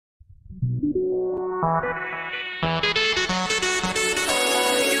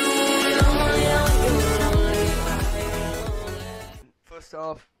First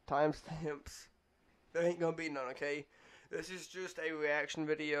off, timestamps. There ain't gonna be none, okay? This is just a reaction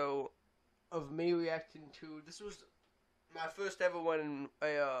video of me reacting to. This was my first ever win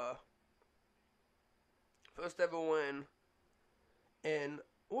in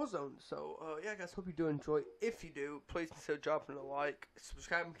Warzone. So yeah, guys, hope you do enjoy. If you do, please consider dropping a like,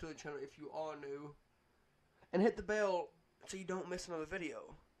 subscribing to the channel if you are new, and hit the bell so you don't miss another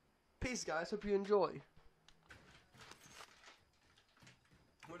video. Peace, guys. Hope you enjoy.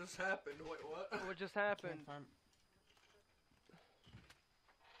 What just happened? Wait, what? What just happened?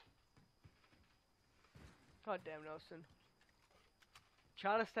 God damn, Nelson.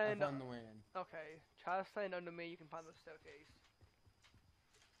 Try to stand on the way in. Okay, try to stand under me. You can find the staircase.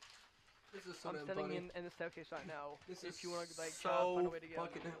 This is so I'm standing in the staircase right now. This if is you want to like so try to find a way to get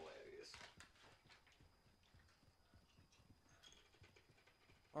fucking hilarious.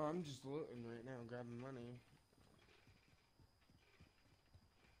 Oh, I'm just looting right now, grabbing money.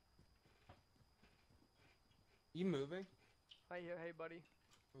 You moving? Hey, hey, buddy.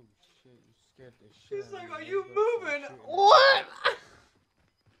 Oh shit, you scared the shit. He's like, "Are you moving?" What?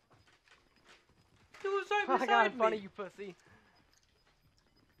 He was right beside I got in me. front of you, pussy.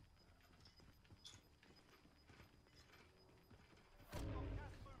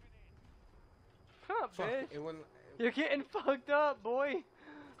 Huh, Fuck, bitch. it wouldn't. You're getting fucked up, boy.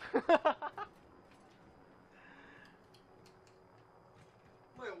 Wait,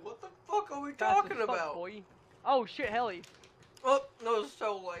 what the fuck are we Fast as talking fuck, about? boy. Oh shit, heli. Oh, no, it's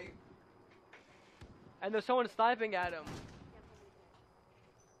so late. And there's someone sniping at him.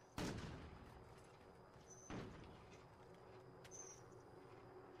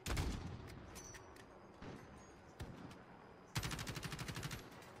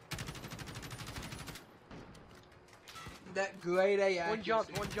 That grade A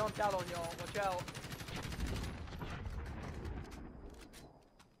accuracy. One jumped out on y'all. Watch out.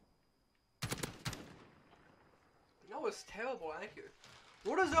 That was terrible accuracy.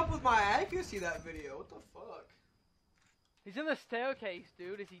 What is up with my accuracy that video? What the fuck? He's in the staircase,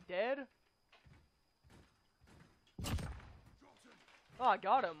 dude. Is he dead? Oh, I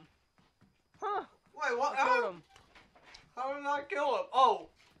got him. Huh. Wait, what? I killed him. How did I kill him? Oh,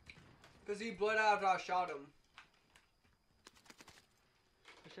 because he bled out after I shot him.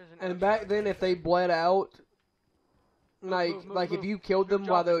 And back then, if they bled out, like if you killed them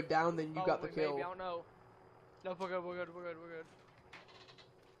while they were down, then you got the kill. Maybe, I don't know. No, we're good, we're good, we're good, we're good.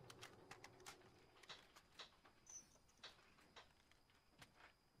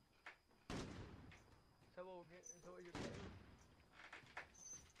 Is that what you're getting?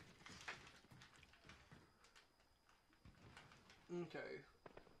 Okay.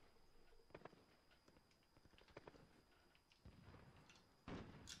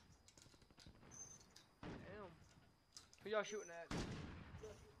 Damn. Who y'all shooting at?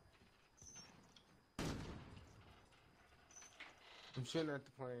 I'm shooting at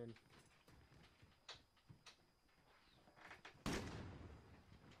the plane.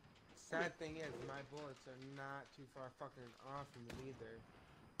 Sad thing is, my bullets are not too far fucking off from it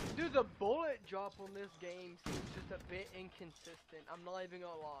either. Dude, the bullet drop on this game seems just a bit inconsistent. I'm not even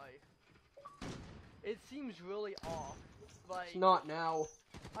gonna lie. It seems really off. Like, It's not now.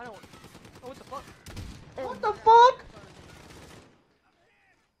 I don't. Oh, what the fuck? What the fuck?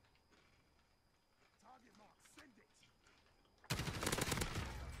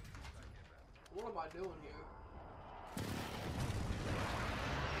 What am I doing here?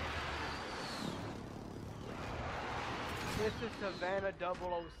 This is Savannah 007.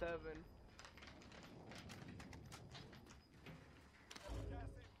 Holy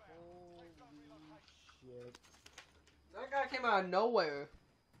shit. That guy came out of nowhere.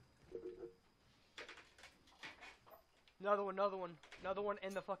 Another one, another one. Another one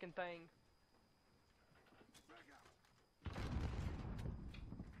in the fucking thing.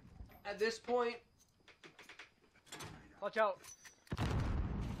 At this point, Watch out.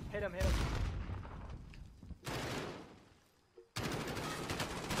 Hit him, hit him.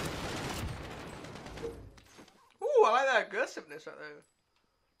 ooh, I like that aggressiveness right there.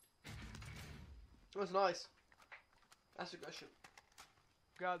 That was nice. That's aggression.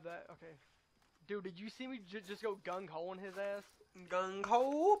 Grab that, okay. Dude, did you see me just go gung-ho on his ass? Gung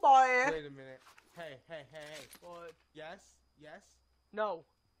ho, boy. Wait a minute. Hey, hey, hey, hey. What? Yes? Yes? No.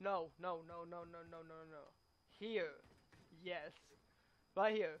 No, no, no, no, no, no, no, no. Here. Yes.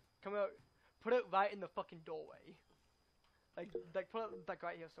 Right here. Come out. Put it right in the fucking doorway. Like put it like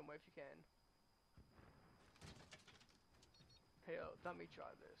right here somewhere if you can. Hey, let me try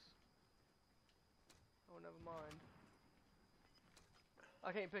this. Oh, never mind.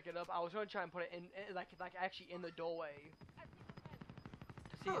 I can't pick it up. I was gonna try and put it in like actually in the doorway.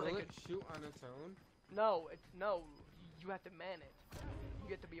 To see if Will they it could. shoot on its own? No, no. You have to man it. You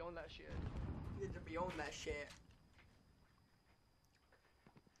get to be on that shit. You get to be on that shit.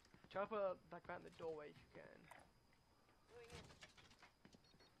 Try to put it back right in the doorway if you can.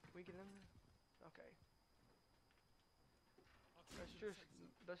 Can we get in there? Okay.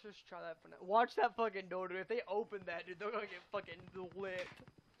 Let's just try that for now. Watch that fucking door, dude. If they open that, dude, they're gonna get fucking lit.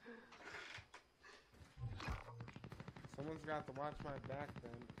 Someone's got to watch my back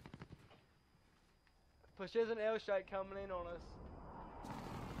then. Plus, there's an airstrike coming in on us.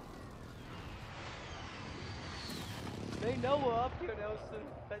 They know we're up here, Nelson.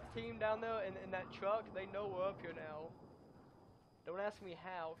 That team down there in that truck, they know we're up here now. Don't ask me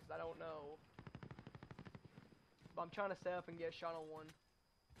how, because I don't know. But I'm trying to set up and get a shot on one.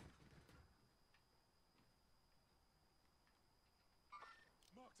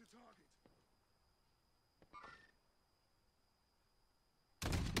 Mark the target.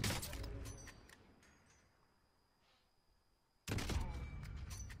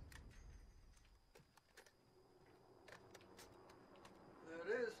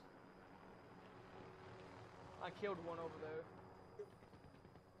 There it is. I killed one over there.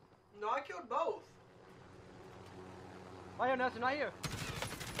 No, I killed both. Right here, Nelson, right here.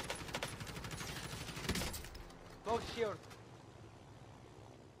 Both shield.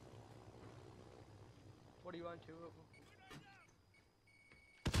 What do you want to?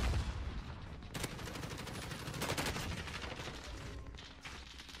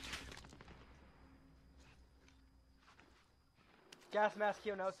 Gas mask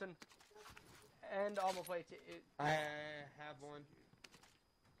here, Nelson. And armor plate. I have one.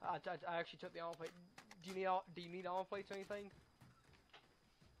 I actually took the armor plate. Do you need armor plates or anything?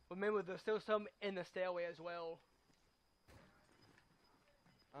 Remember, there's still some in the stairway as well.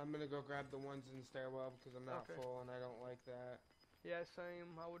 I'm gonna go grab the ones in the stairwell because I'm not Okay. full and I don't like that. Yeah,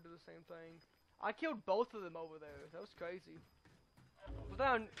 same. I would do the same thing. I killed both of them over there. That was crazy. Put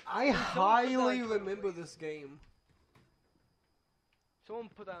down. I Someone put that on highly Twitter, remember please. this game. Someone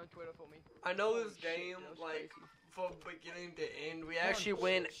put that on Twitter for me. I know Holy this shit, game, that was like, crazy. from beginning to end. We actually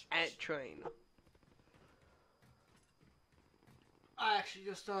win at train. I actually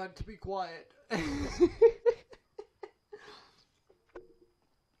just started to be quiet.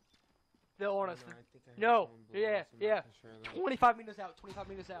 They're on I us. don't know, I think I have No, someone below yeah, us, I'm not yeah. too sure though. 25 meters out. 25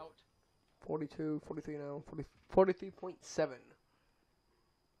 meters out. 42, 43 now. 43.7.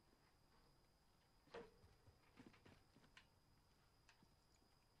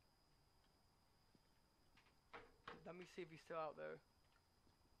 Let me see if he's still out there.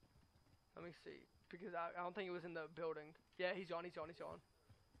 Let me see. Because I don't think he was in the building. Yeah, he's on. He's on. He's on.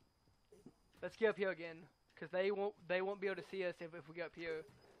 Let's get up here again. Because they won't be able to see us if we get up here.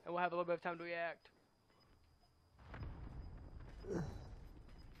 And we'll have a little bit of time to react.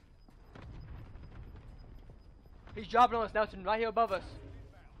 He's dropping on us, Nelson, right here above us.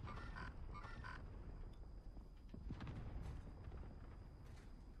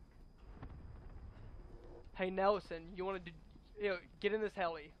 Hey, Nelson, you want to get in this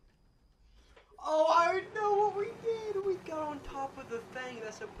heli. Oh, I know what we did. We got on top of the thing.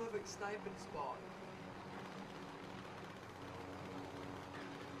 That's a perfect sniping spot.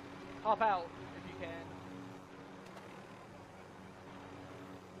 Hop out, if you can.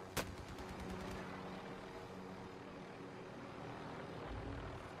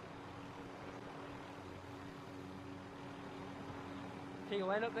 Can you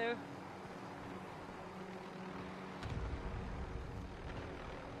land up there?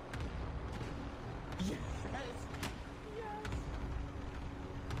 Yes! Yes!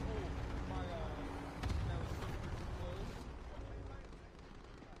 Oh my god. That was so close.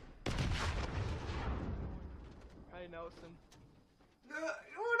 Hey, Nelson.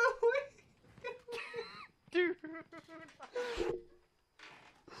 Dude!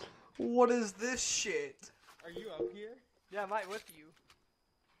 What is this shit? Are you up here? Yeah, I'm right with you.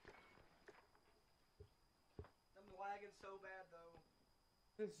 I'm lagging so bad, though.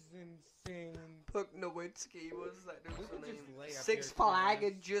 This is insane. Puck Nowitzki was that dude's We could name? just lay up Six here, flag to be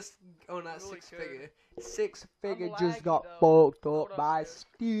and just not Really six could. figure. Six figure laggy, just got though. fucked Hold up up by there.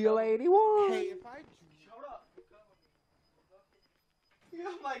 Steel Shut up. 81. honest. Hey, if I Shut up. Yeah,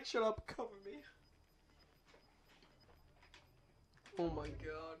 I'm like, shut up, cover me. Oh my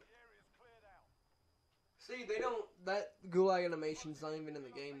god. See, they don't. That gulag animation's not even in the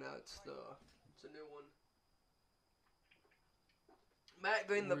game now. It's a new one. Matt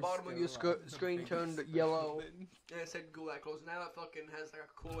Green, the We're bottom of your still on the screen base turned special yellow. button. And it said gulag close. Now it fucking has like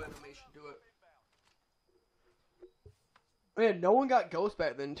a cool animation to it. Yeah, no one got Ghost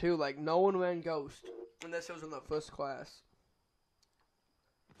back then too. Like no one ran Ghost unless it was in the first class.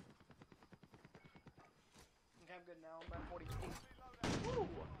 Okay, I'm good now. I'm at 42. Ooh,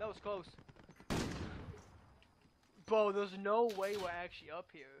 that was close. Bro, there's no way we're actually up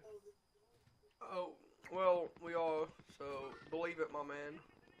here. Oh, well, we are, so believe it, my man.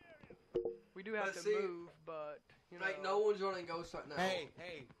 We do have Let's to see. move, but, you know. Like, no one's running Ghost right now. Hey,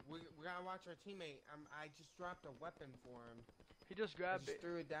 we gotta watch our teammate. I just dropped a weapon for him. He just I grabbed just it.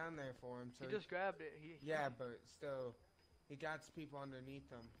 threw it down there for him. So He just grabbed it. yeah, but still, he got people underneath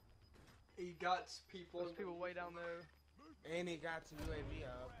him, He got people. There's people way down there. and he got some UAV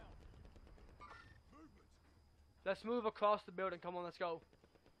up. Let's move across the building. Come on, let's go.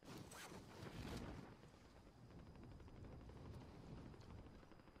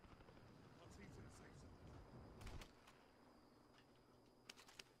 Our team's in a safe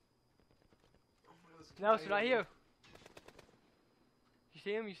zone. Nelson, right here. You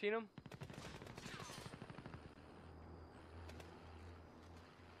see him? You seen him?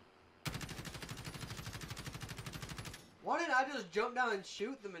 Why didn't I just jump down and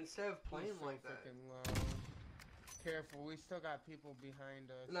shoot them instead of playing He's so like that? freaking low. Careful, we still got people behind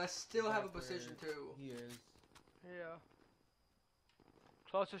us. And I still have a Back where position too. He is. Yeah.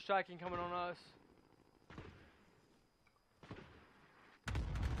 Closer striking coming on us.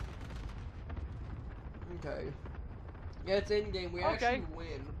 Okay. Yeah, it's in game. We Okay. actually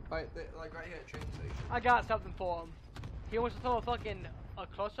win. Right, like right here at train station. I got something for him. He wants to throw a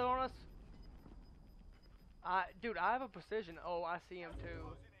cluster on us. Dude, I have a precision. Oh, I see him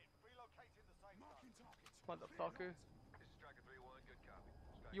too. Marking targets. Motherfucker.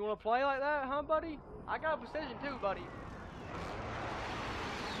 You wanna play like that, huh, buddy? I got a precision too, buddy.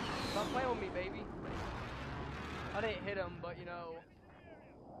 Stop playing with me, baby. I didn't hit him, but you know.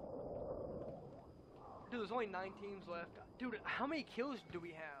 Dude, there's only 9 teams left. Dude, how many kills do we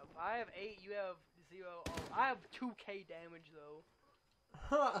have? I have 8, you have 0. Oh, I have 2k damage though.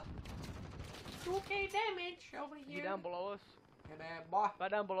 Huh. 2k damage over here. You down below us? Hey man, boy.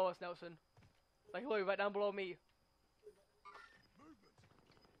 Right down below us, Nelson. Like, look, right down below me.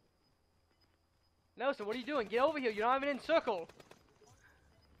 Nelson, what are you doing? Get over here. You're not even in circle.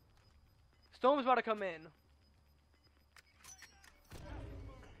 Storm's about to come in.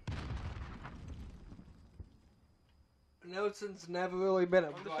 Nelson's never really been a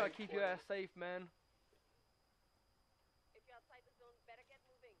I'm just trying to keep your ass safe, man.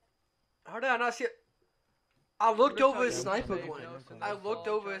 How did I not see it? I looked Just over trying his to sniper, keep you Gwen. safe, Nelson. I That's looked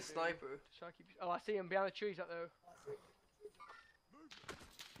all I'm over trying his to do. sniper. Just trying to keep you. Oh, I see him behind the trees up there.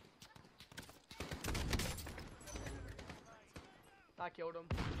 I killed him.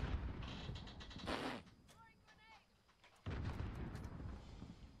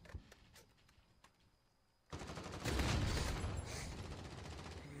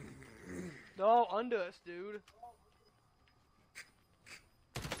 They're all under us, dude.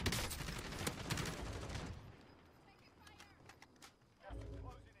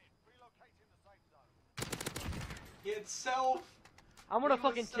 Itself. I'm on a He was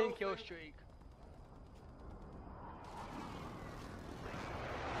fucking so 10 kill good. streak.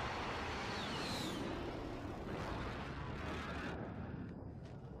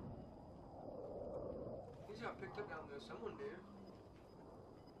 He's got picked up down there. Someone did.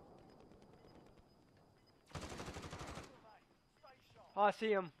 Oh, I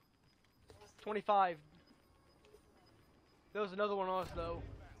see him. 25. There was another one on us, though.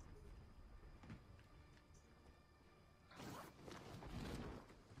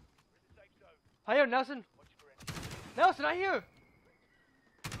 I hear Nelson. Nelson, I hear.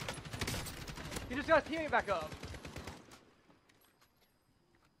 He just got his teammate back up.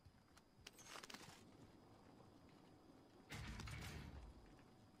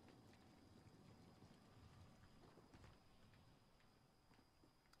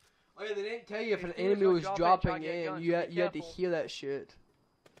 Oh yeah, they didn't tell you if Hey, an Steve's enemy gonna was drop in, dropping try to get in. guns, You so had be to careful. hear that shit.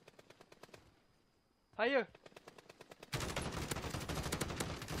 I hear.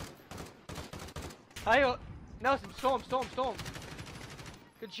 I hear. Nelson, storm.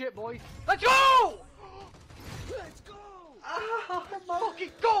 Good shit, boys. Let's go! Let's go! Fucking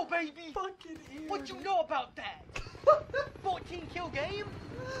go, baby! Fucking ear. What you know about that? 14 kill game?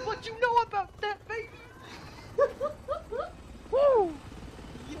 What you know about that, baby? Woo!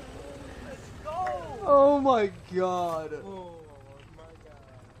 Let's go! Oh my god. Oh my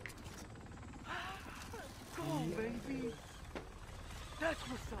god. Go, baby! That's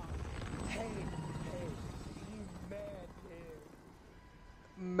what's up. Hey, you mad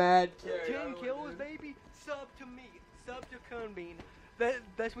kid. Mad carry. 10 kills, baby. Sub to me. Sub to Kernbean.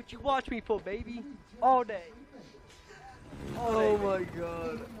 That's what you watch me for, baby. All day. Oh my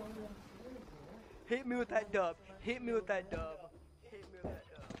god. Hit me with that dub. Hit me with that dub. Hit me with that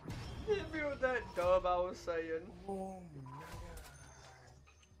dub. Hit me with that dub I was saying. Oh my god.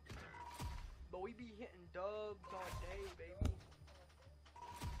 But we be hitting dubs all day, baby.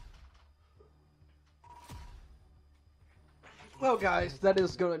 Well, guys, that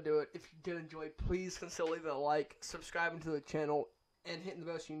is gonna do it. If you did enjoy, please consider leaving a like, subscribing to the channel, and hitting the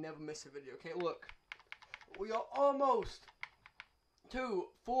bell so you never miss a video. Okay, look, we are almost to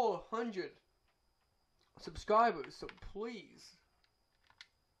 400 subscribers, so please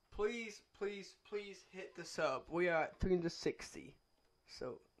hit the sub. We are at 360,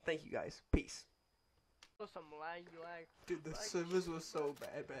 so thank you guys. Peace. Some lag. Dude, the Like- servers were so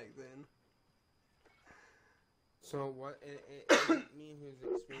bad back then. So what? It ain't me who's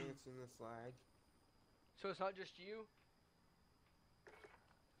experiencing this lag. So it's not just you?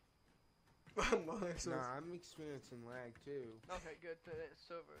 No, I'm experiencing lag too. Okay, good. To the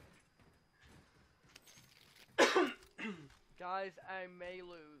server. Guys, I may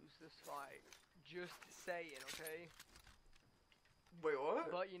lose this fight. Just saying, okay? Wait, what?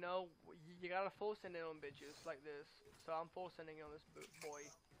 But you know, you gotta full send in on bitches like this. So I'm full sending on this boy.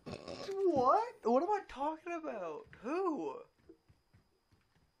 What? What am I talking about? Who?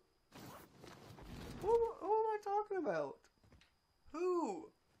 Who am I talking about? Who?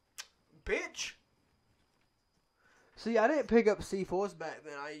 Bitch! See, I didn't pick up C4s back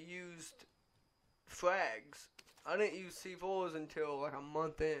then. I used frags. I didn't use C4s until like a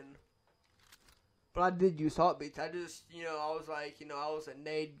month in. But I did use heartbeats. I just, I was like, I was a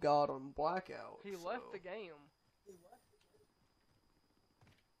nade god on Blackout. He left the game.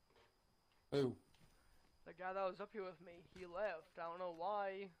 Who? The guy that was up here with me, he left. I don't know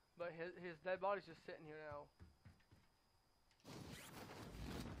why, but his dead body's just sitting here now.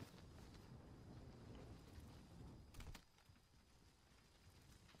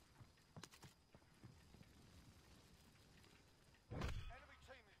 Enemy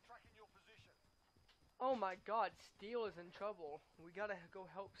team is tracking your position. Oh my god, Steel is in trouble. We gotta go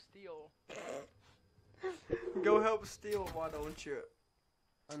help Steel. Go help Steel, why don't you?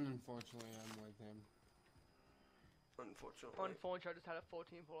 Unfortunately, I'm with him. Unfortunately. Unfortunately, I just had a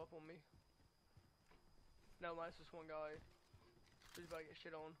 14 pull up on me. No, minus this one guy. He's about to get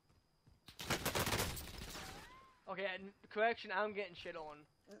shit on. Okay, correction, I'm getting shit on.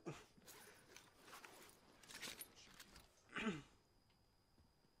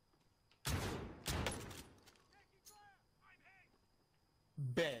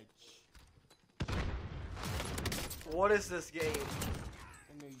 Bitch. What is this game?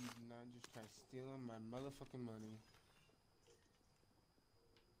 I know you did not just try stealing my motherfucking money.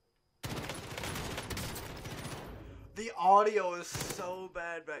 The audio is so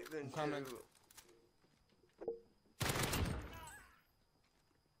bad back then, I'm coming. too.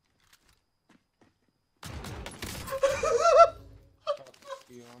 Fuck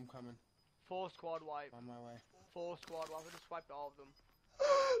steal, I'm coming. 4 squad wipe. On my way. 4 squad wipe. I just wiped all of them.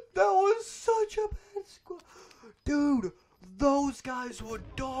 That was such a bad squad. Dude, those guys were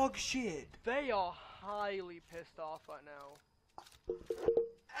dog shit. They are highly pissed off right now.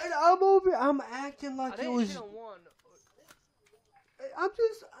 And I'm acting I like it didn't was, shit on one.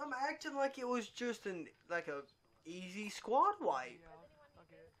 I'm acting like it was just like a easy squad wipe. Yeah,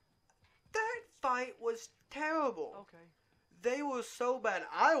 okay. That fight was terrible. Okay. They were so bad.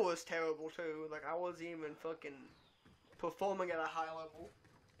 I was terrible too. Like, I wasn't even fucking performing at a high level.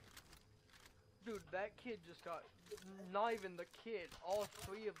 Dude, that kid just got. Not even the kid. All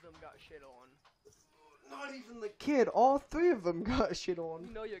 3 of them got shit on. Not even the kid. All 3 of them got shit on.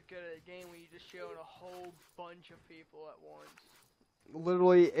 You know you're good at a game when you just shit on a whole bunch of people at once.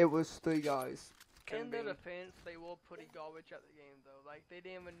 Literally, it was 3 guys. In their defense, they were pretty garbage at the game though. Like, they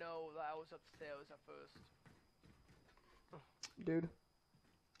didn't even know that I was upstairs at first. Dude.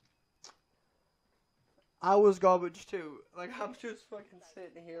 I was garbage too. Like, I'm just fucking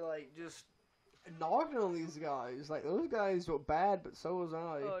sitting here, like, just knocking on these guys. Like, those guys were bad, but so was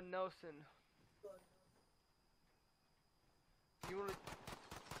I. Oh, Nelson. You wanna...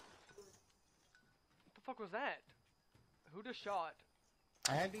 What the fuck was that? Who just shot?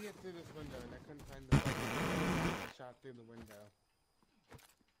 I had to get through this window and I couldn't find the fucking shot through the window.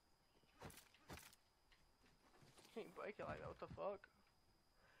 Can't break it like that, what the fuck?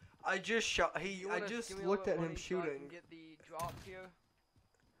 I just shot. I You wanna just give me a looked little at him money so I can shooting. get the drop here?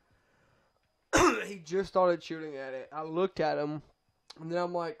 He just started shooting at it. I looked at him, and then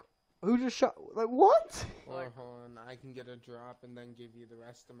I'm like, who just shot? Like, what? Or Like- hold on, I can get a drop and then give you the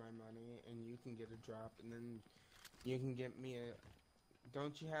rest of my money, and you can get a drop, and then you can get me a...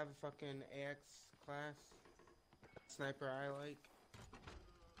 Don't you have a fucking AX class? sniper I like.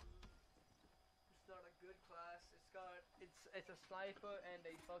 It's not a good class. It's a sniper and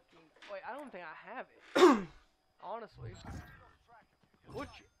a fucking. Wait, I don't think I have it. Honestly.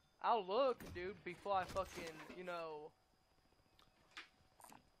 Which I'll look, dude, before I fucking, you know.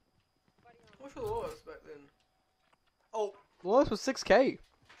 What's the lowest back then? Oh, Lowest was 6K.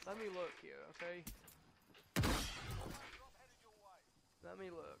 Let me look here, okay? Let me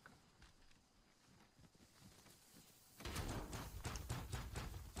look.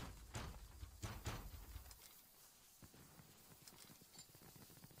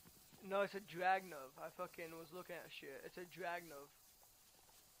 No, it's a Dragnov. I fucking was looking at shit. It's a Dragnov.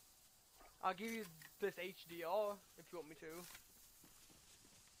 I'll give you this HDR if you want me to.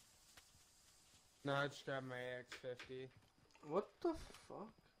 No, I just grabbed my X50. what the fuck?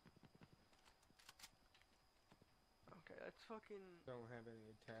 Okay, that's fucking. Don't have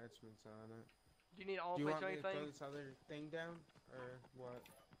any attachments on it. Do you need all Do you plates want or me to throw anything? this other thing down? Or what?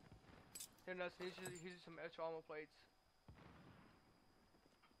 Here, no, here's just some extra armor plates.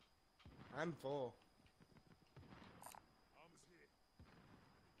 I'm full.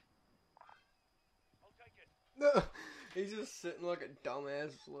 I'll take it. No, he's just sitting like a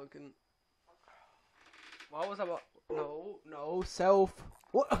dumbass looking. Why was I about? No, self.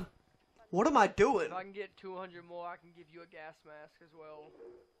 What? What am I doing? If I can get 200 more, I can give you a gas mask as well.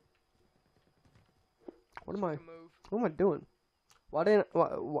 What am I? Fucking move. What am I doing? Why didn't?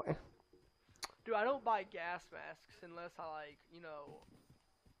 Why? Dude, I don't buy gas masks unless I like, you know,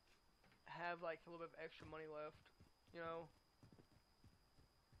 have like a little bit of extra money left. You know.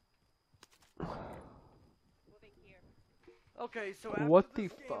 Okay, so after What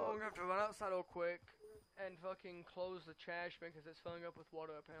this the game, fuck? I'm gonna have to run outside real quick and fucking close the trash bin because it's filling up with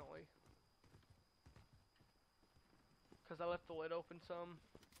water apparently. Cause I left the lid open some.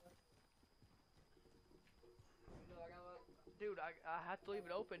 No, dude, I have to leave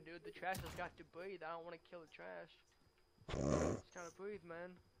it open, dude. The trash has got to breathe. I don't want to kill the trash. Just gotta breathe,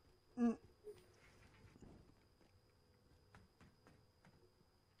 man.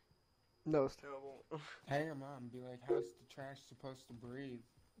 No, it's terrible. Hang him on, be like, how's the trash supposed to breathe?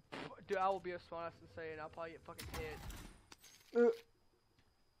 Dude, I will be a smartass and say it. I'll probably get fucking hit.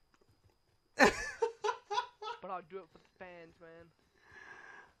 But I'll do it for the fans, man.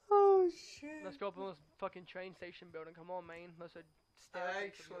 Oh shit. Let's go up in this fucking train station building. Come on, man. Let's stare I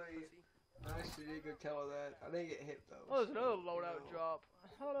at this pussy. actually did go tell her that. I didn't get hit though. Oh, there's another so, loadout you know. drop.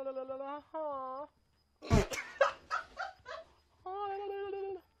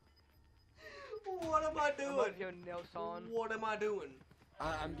 What am I I'm doing? up here, Nelson. What am I doing?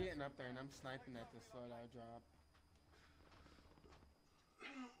 I'm getting up there and I'm sniping at this loadout drop.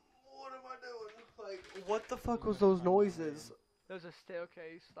 What am I doing? Like, what the fuck was those noises? There's a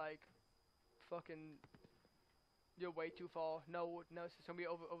staircase, like, fucking. You're way too far. No, it's gonna be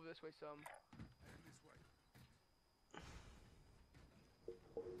over this way some.